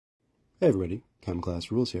Hey everybody, Chem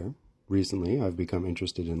Class Rules here. Recently, I've become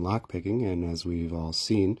interested in lockpicking, and as we've all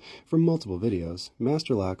seen from multiple videos,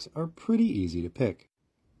 master locks are pretty easy to pick.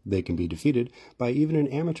 They can be defeated by even an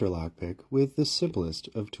amateur lockpick with the simplest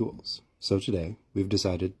of tools. So today, we've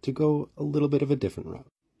decided to go a little bit of a different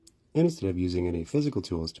route. And instead of using any physical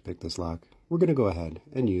tools to pick this lock, we're going to go ahead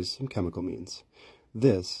and use some chemical means.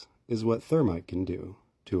 This is what thermite can do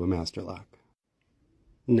to a master lock.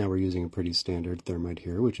 Now we're using a pretty standard thermite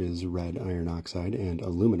here, which is red iron oxide and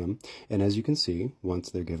aluminum, and as you can see,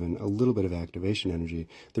 once they're given a little bit of activation energy,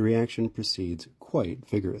 the reaction proceeds quite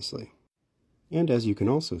vigorously. And as you can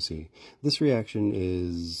also see, this reaction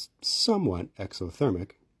is somewhat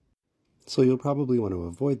exothermic, so you'll probably want to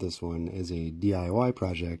avoid this one as a DIY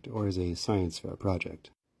project or as a science fair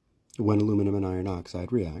project. When aluminum and iron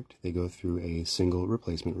oxide react, they go through a single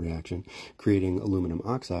replacement reaction, creating aluminum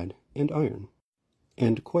oxide and iron.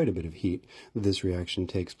 And quite a bit of heat. This reaction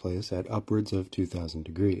takes place at upwards of 2000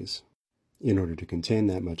 degrees. In order to contain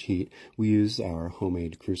that much heat, we use our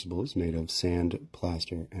homemade crucibles made of sand,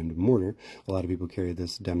 plaster, and mortar. A lot of people carry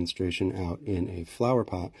this demonstration out in a flower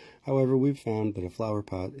pot. However, we've found that a flower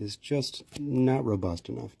pot is just not robust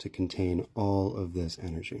enough to contain all of this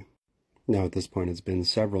energy. Now at this point it's been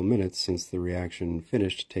several minutes since the reaction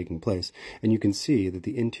finished taking place, and you can see that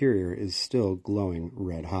the interior is still glowing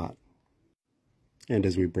red hot. And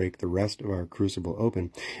as we break the rest of our crucible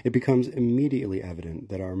open, it becomes immediately evident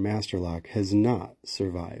that our master lock has not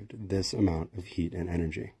survived this amount of heat and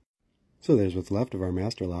energy. So there's what's left of our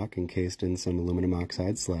master lock encased in some aluminum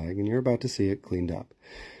oxide slag, and you're about to see it cleaned up.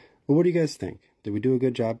 Well, what do you guys think? Did we do a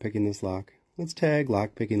good job picking this lock? Let's tag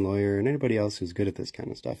Lockpicking Lawyer and anybody else who's good at this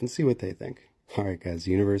kind of stuff and see what they think. Alright guys,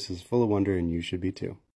 the universe is full of wonder and you should be too.